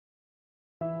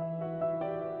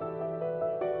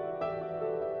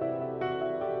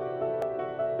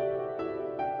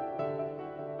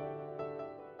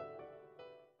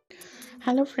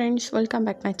Hello friends, welcome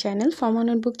back my channel ফর্মা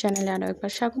notebook চ্যানেলে আরও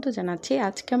একবার স্বাগত জানাচ্ছি।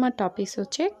 আজকে আমার টপিক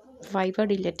হচ্ছে ভাইভা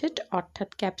রিলেটেড, অর্থাৎ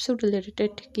ক্যাপসুল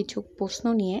রিলেটেড কিছু প্রশ্ন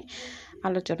নিয়ে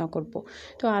আলোচনা করব।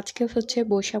 তো আজকে হচ্ছে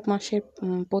বৈশাখ মাসের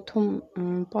প্রথম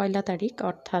পয়লা তারিখ,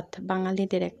 অর্থাৎ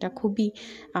বাঙালিদের একটা খুবই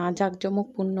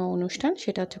জাঁকজমকপূর্ণ অনুষ্ঠান,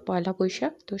 সেটা হচ্ছে পয়লা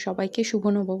বৈশাখ। তো সবাইকে শুভ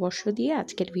নববর্ষ দিয়ে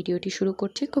আজকের ভিডিওটি শুরু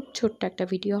করছি। খুব ছোট্ট একটা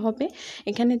ভিডিও হবে।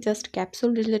 এখানে জাস্ট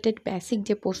ক্যাপসুল রিলেটেড বেসিক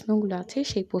যে প্রশ্নগুলো আছে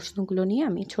সেই প্রশ্নগুলো নিয়ে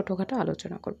আমি ছোটোখাটো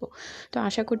আলোচনা করব। তো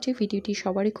আশা করছি ভিডিওটি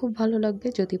সবারই খুব ভালো লাগবে।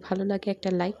 যদি ভালো লাগে একটা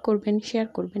লাইক করবেন, শেয়ার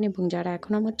করবেন, এবং যারা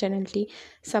এখন আমার চ্যানেলটি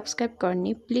সাবস্ক্রাইব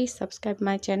করেননি প্লিজ সাবস্ক্রাইব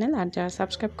মাই চ্যানেল, আর যারা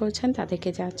সাবস্ক্রাইব করেছেন তাদেরকে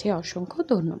জানাচ্ছি অসংখ্য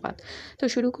ধন্যবাদ। তো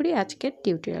শুরু করি আজকের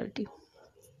টিউটোরিয়ালটি।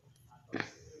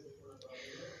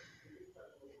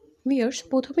 ভিউয়ার্স,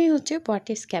 প্রথমেই হচ্ছে what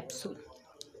is capsule.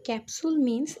 Capsule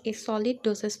means a solid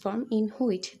dosage form in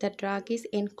which the drug is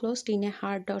enclosed in a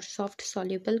hard or soft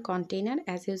soluble container,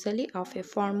 as usually of a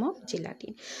form of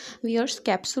gelatin. Viewers,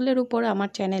 ক্যাপসুলের উপর আমার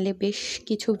চ্যানেলে বেশ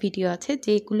কিছু video আছে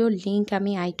যেগুলোর link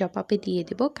আমি I top আপে দিয়ে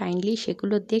দেবো। কাইন্ডলি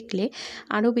সেগুলো দেখলে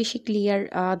আরও বেশি ক্লিয়ার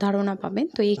ধারণা পাবেন।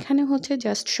 তো এখানে হচ্ছে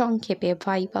জাস্ট সংক্ষেপে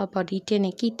ভাইভা বা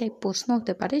রিটেনে কী টাইপ প্রশ্ন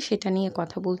হতে পারে সেটা নিয়ে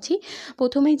কথা বলছি।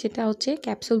 প্রথমেই যেটা হচ্ছে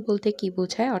ক্যাপসুল বলতে কী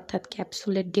বোঝায়, অর্থাৎ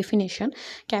ক্যাপসুলের ডেফিনেশন।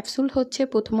 ক্যাপসুল হচ্ছে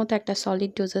প্রথমত একটা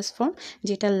সলিড ডোজেস ফর্ম,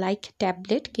 যেটা লাইক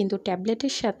ট্যাবলেট, কিন্তু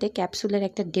ট্যাবলেটের সাথে ক্যাপসুলের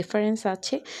একটা ডিফারেন্স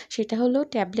আছে। সেটা হলো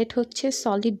ট্যাবলেট হচ্ছে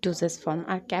solid doses form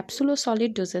R ক্যাপসুলও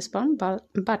solid doses form,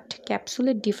 but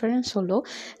ক্যাপসুলের difference হলো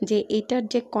যে এটার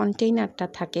যে কন্টেইনারটা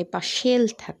থাকে বা শেল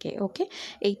থাকে, ওকে,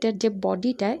 এইটার যে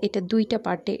বডিটা, এটা দুইটা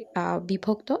পার্টে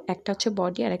বিভক্ত। একটা হচ্ছে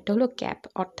বডি আর একটা হলো ক্যাপ,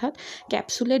 অর্থাৎ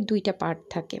ক্যাপসুলের দুইটা পার্ট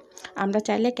থাকে। আমরা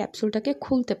চাইলে ক্যাপসুলটাকে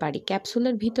খুলতে পারি।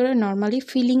 ক্যাপসুলের ভিতরে নর্মালি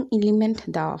ফিলিং এলিমেন্ট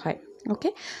দেওয়া হয়, ওকে।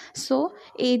 সো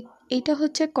এইটা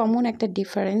হচ্ছে কমন একটা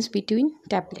ডিফারেন্স বিটুইন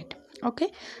ট্যাবলেট, ওকে।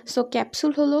 সো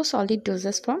ক্যাপসুল হলো solid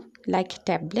doses form like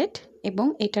tablet, এবং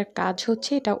এটার কাজ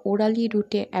হচ্ছে এটা ওরালি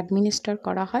রুটে অ্যাডমিনিস্টার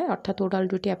করা হয়, অর্থাৎ ওরাল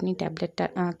রুটে আপনি ট্যাবলেটটা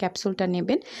ক্যাপসুলটা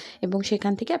নেবেন এবং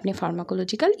সেখান থেকে আপনি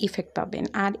ফার্মাকোলজিক্যাল ইফেক্ট পাবেন।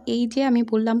 আর এই যে আমি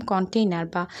বললাম কন্টেইনার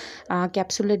বা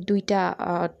ক্যাপসুলের দুইটা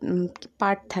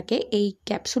পার্ট থাকে, এই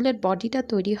ক্যাপসুলের বডিটা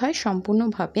তৈরি হয়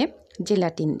সম্পূর্ণভাবে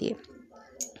জেলাটিন দিয়ে।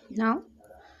 নাও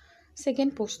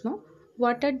সেকেন্ড প্রশ্ন,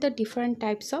 what are the different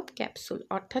types of capsule,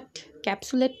 অর্থাৎ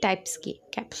ক্যাপসুলের টাইপস কি।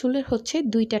 ক্যাপসুলের হচ্ছে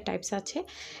দুইটা টাইপস আছে,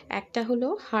 একটা হলো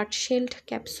হার্ড শেলড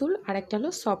ক্যাপসুল আর একটা হলো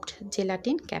soft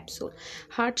gelatine capsule.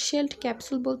 Hard শেলড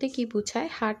capsule বলতে কি বোঝায়,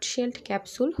 hard শেলড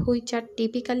capsule which are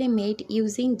typically made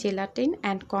using gelatine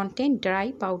and content dry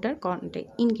powder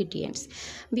ingredients.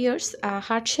 Viewers,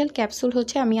 hard shell capsule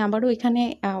হচ্ছে, আমি আবারও এখানে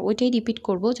ওইটাই রিপিট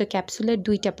করব যে ক্যাপসুলের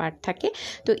দুইটা পার্ট থাকে।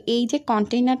 তো এই যে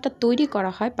কন্টেইনারটা তৈরি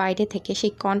করা হয় বাইরে থেকে,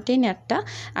 সেই কন্টেইনারটা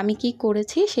আমি কি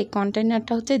করেছি, সেই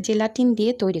কন্টেইনারটা হচ্ছে জেলাটিন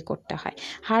দিয়ে তৈরি করতে হয়।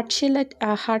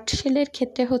 হার্ড শেলের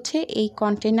ক্ষেত্রে হচ্ছে এই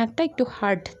কন্টেইনারটা একটু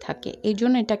হার্ড থাকে, এই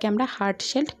জন্য এটাকে আমরা হার্ড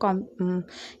শেলড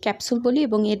ক্যাপসুল বলি,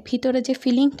 এবং এর ভিতরে যে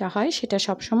ফিলিংটা হয় সেটা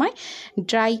সবসময়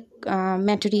ড্রাই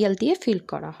ম্যাটেরিয়াল দিয়ে ফিল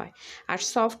করা হয়। আর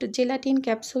সফট জেলাটিন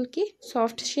ক্যাপসুল কি,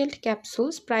 soft শেলড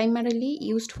capsules primarily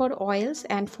used for oils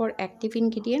and for active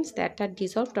ingredients that R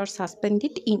dissolved or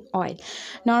suspended in oil.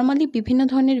 Normally বিভিন্ন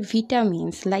ধরনের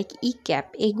ভিটামিনস লাইক ই ক্যাপ,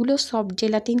 এগুলো সফট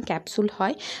জেলাটিন ক্যাপসুল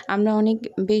হয়। আমরা অনেক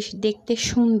বেশ দেখতে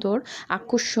সুন্দর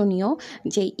আকর্ষণীয়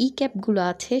যে ই ক্যাপগুলো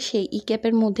আছে, সেই ই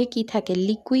ক্যাপের মধ্যে কি থাকে,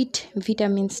 লিকুইড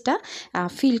ভিটামিনসটা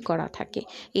ফিল করা থাকে।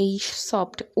 এই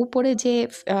সফট উপরে যে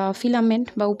ফিলামেন্ট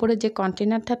বা উপরে যে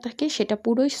কন্টেনারটা থাকে সেটা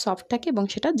পুরোই সফট থাকে এবং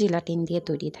সেটা জেলাটিন দিয়ে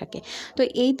তৈরি থাকে। তো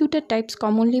এই দুটো টাইপস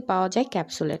কমনলি পাওয়া যায়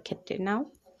ক্যাপসুলের ক্ষেত্রে। নাও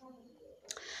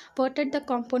what are the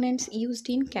components used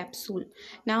in capsule?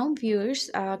 Now viewers,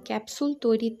 capsule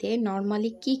তৈরিতে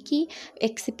নর্মালি কি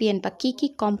এক্সিপিয়েন্ট বা কি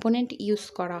কম্পোনেন্ট ইউজ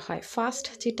করা হয়। ফার্স্ট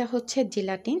যেটা হচ্ছে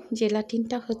জেলাটিন,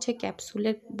 জেলাটিনটা হচ্ছে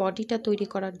ক্যাপসুলের বডিটা তৈরি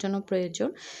করার জন্য প্রয়োজন।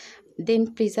 দেন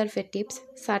preservatives,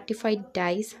 certified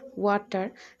dice, water,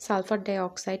 sulphur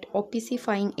dioxide,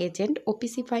 অপিসিফাইং agent.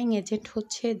 অপিসিফাইং agent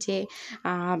হচ্ছে যে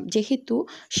যেহেতু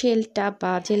শেলটা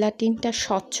বা জেলাটিনটা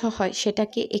স্বচ্ছ হয়,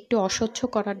 সেটাকে একটু অস্বচ্ছ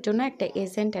করার জন্য একটা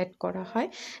এজেন্ট অ্যাড করা হয়।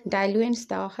 ডাইলুয়েন্টস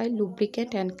দেওয়া হয়,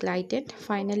 lubricant and গ্লাইডেন্ট,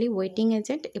 finally waiting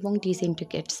agent এবং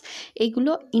ডিসইন্টিগ্রেটস।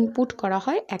 এইগুলো ইনপুট করা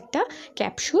হয় একটা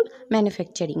ক্যাপসুল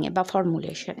ম্যানুফ্যাকচারিংয়ে বা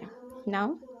ফর্মুলেশনে। Now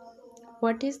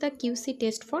what is the QC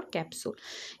test for capsule.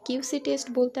 QC test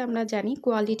বলতে আমরা জানি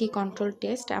কোয়ালিটি কন্ট্রোল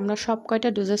টেস্ট। আমরা সব কয়টা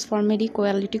ডোজেস ফর্মেরই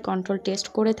কোয়ালিটি কন্ট্রোল টেস্ট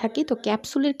করে থাকি। তো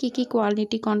ক্যাপসুলের কি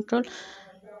কোয়ালিটি কন্ট্রোল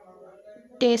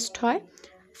টেস্ট হয়,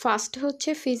 ফার্স্ট হচ্ছে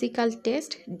ফিজিক্যাল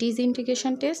টেস্ট,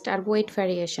 ডিসইন্টিগ্রেশন টেস্ট আর ওয়েট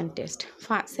ভ্যারিয়েশন টেস্ট।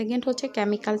 সেকেন্ড হচ্ছে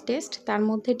কেমিক্যাল টেস্ট, তার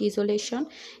মধ্যে ডিজোলেশন,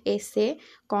 SA,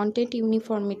 content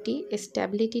uniformity,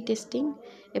 stability testing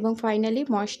এবং finally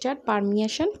moisture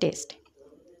পারমিয়েশন test.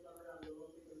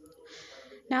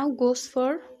 Now goes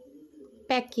for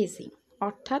packaging,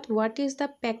 অর্থাৎ what is the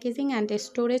packaging and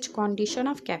storage condition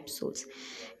of capsules.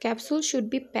 Capsules should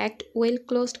be packed well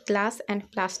closed glass and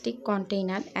plastic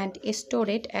container and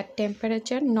stored at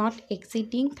temperature not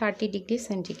exceeding 30 degrees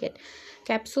centigrade.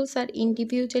 Capsules are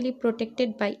individually protected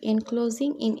by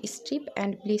enclosing in strip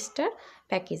and blister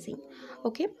packaging.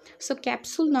 Okay, so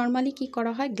capsule normally কি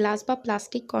করা হয়, glass বা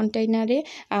plastic কন্টেইনারে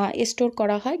store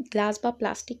করা হয়। Glass বা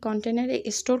plastic কন্টেইনারে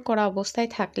store করা অবস্থায়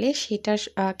থাকলে সেটার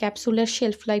ক্যাপসুলের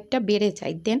শেলফ লাইফটা বেড়ে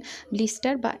যায় দেন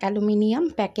ব্লিস্টার বা অ্যালুমিনিয়াম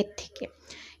প্যাকেট থেকে।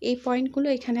 এই পয়েন্টগুলো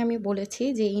এখানে আমি বলেছি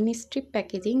যে in strip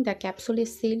packaging the capsule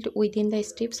is sealed within the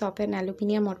strips of an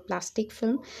aluminium or plastic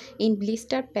film. In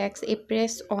blister packs A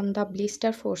press on the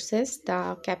blister forces the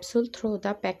capsule through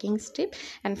the packing strip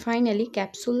and finally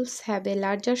capsules have a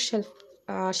larger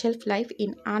shelf life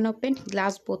in unopened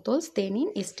glass bottles than in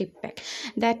strip pack.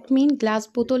 That mean glass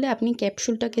বোতলে আপনি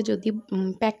ক্যাপসুলটাকে যদি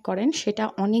pack করেন সেটা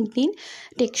অনেক দিন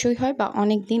টেকসই হয় বা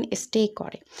অনেক দিন স্টে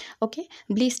করে। ওকে,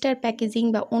 ব্লিস্টার প্যাকেজিং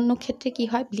বা অন্য ক্ষেত্রে কি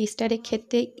হয়, ব্লিস্টারের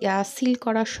ক্ষেত্রে সিল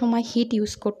করার সময় হিট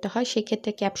ইউজ করতে হয়,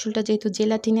 সেক্ষেত্রে ক্যাপসুলটা যেহেতু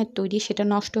জেলাটিনের তৈরি সেটা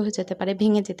নষ্ট হয়ে যেতে পারে,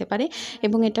 ভেঙে যেতে পারে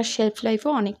এবং এটার শেলফ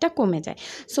লাইফও অনেকটা কমে যায়।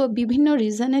 সো বিভিন্ন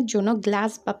রিজনের জন্য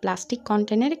গ্লাস বা প্লাস্টিক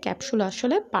কন্টেনারে ক্যাপসুল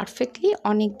আসলে পারফেক্টলি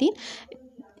অনেক দিন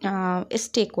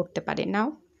স্টে করতে পারে। নাও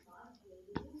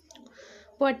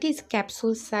what is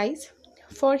capsule size?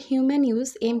 For human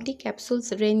use, empty capsules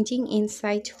ranging in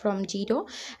size from 0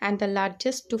 and the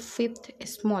largest to 5th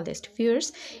smallest. Viewers,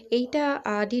 এইটা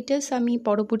ডিটেলস আমি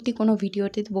পরবর্তী কোনো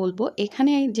ভিডিওতে বলবো।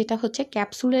 এখানে যেটা হচ্ছে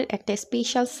ক্যাপসুলের একটা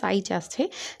স্পেশাল সাইজ আছে,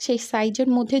 সেই সাইজের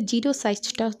মধ্যে 0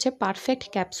 সাইজটা হচ্ছে পারফেক্ট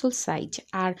ক্যাপসুল সাইজ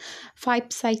আর 5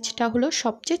 সাইজটা হলো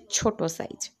সবচেয়ে ছোট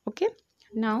size. Okay,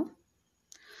 now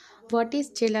what is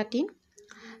gelatin?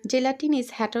 Gelatin is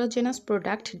heterogeneous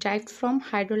product derived from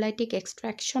hydrolytic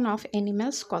extraction of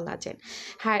animals collagen.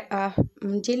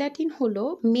 Gelatine হলো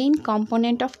মেইন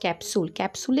কম্পোনেন্ট অফ ক্যাপসুল।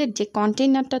 ক্যাপসুলের যে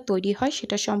কন্টেইনারটা তৈরি হয়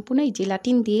সেটা সম্পূর্ণ এই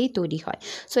জেলাটিন দিয়েই তৈরি হয়।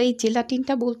 সো এই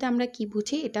জেলাটিনটা বলতে আমরা কি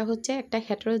বুঝি, এটা হচ্ছে একটা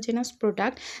হেটারোজেনাস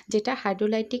প্রোডাক্ট যেটা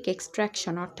হাইড্রোলাইটিক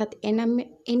এক্সট্রাকশন অর্থাৎ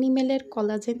অ্যানিমেলের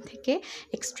কলাজেন থেকে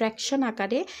এক্সট্রাকশন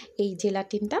আকারে এই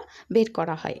জেলাটিনটা বের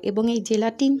করা হয় এবং এই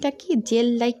জেলাটিনটা কি জেল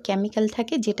লাইক কেমিক্যাল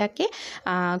থাকে যেটাকে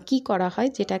কি করা হয়,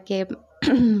 যেটাকে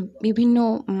বিভিন্ন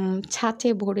ছাঁচে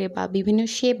ভরে বা বিভিন্ন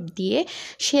শেপ দিয়ে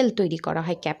শেল তৈরি করা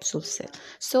হয় capsule sell.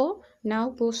 So now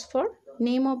goes for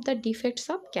name of the defects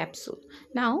of capsule.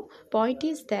 Now point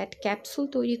is that capsule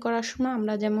তৈরি করার সময়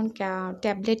আমরা যেমন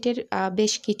ট্যাবলেটের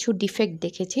বেশ কিছু ডিফেক্ট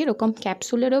দেখেছি, এরকম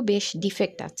ক্যাপসুলেরও বেশ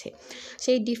ডিফেক্ট আছে।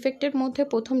 সেই ডিফেক্টের মধ্যে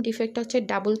প্রথম ডিফেক্ট হচ্ছে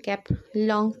double cap,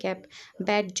 long cap,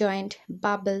 bad joint,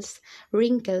 bubbles,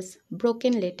 wrinkles,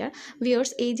 broken letter.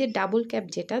 Viewers, এই যে ডাবল ক্যাপ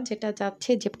যেটা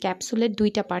যাচ্ছে যে ক্যাপসুলের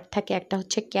দুইটা পার্ট থাকে, একটা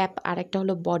হচ্ছে ক্যাপ আর একটা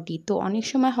হলো বডি। তো অনেক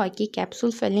সময় হয় কি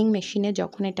ক্যাপসুল ফিলিং মেশিনে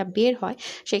যখন এটা বের হয়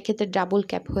সেই ক্ষেত্রে ডাবল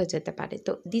ক্যাপ হয়ে যেতে পারে।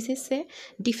 তো this is a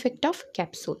defect of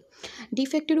capsule.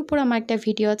 ডিফেক্টের উপর আমার একটা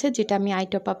ভিডিও আছে যেটা আমি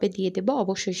আইটপ আপে দিয়ে দেবো,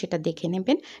 অবশ্যই সেটা দেখে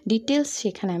নেবেন, ডিটেলস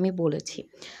সেখানে আমি বলেছি।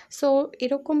 সো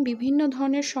এরকম বিভিন্ন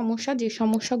ধরনের সমস্যা, যে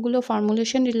সমস্যাগুলো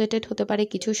ফর্মুলেশন রিলেটেড হতে পারে,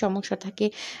 কিছু সমস্যা থাকে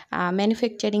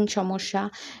ম্যানুফ্যাকচারিং সমস্যা,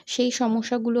 সেই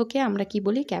সমস্যাগুলোকে আমরা কি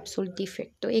বলি, ক্যাপসুল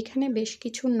ডিফেক্ট। তো এখানে বেশ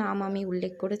কিছু নাম আমি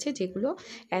উল্লেখ করেছি যেগুলো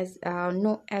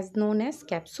as known as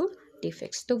capsule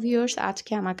defects. তো ভিউয়ার্স,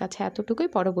 আজকে আমার কাছে এতটুকুই।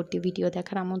 পরবর্তী ভিডিও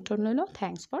দেখার আমন্ত্রণ রইল।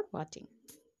 Thanks for watching.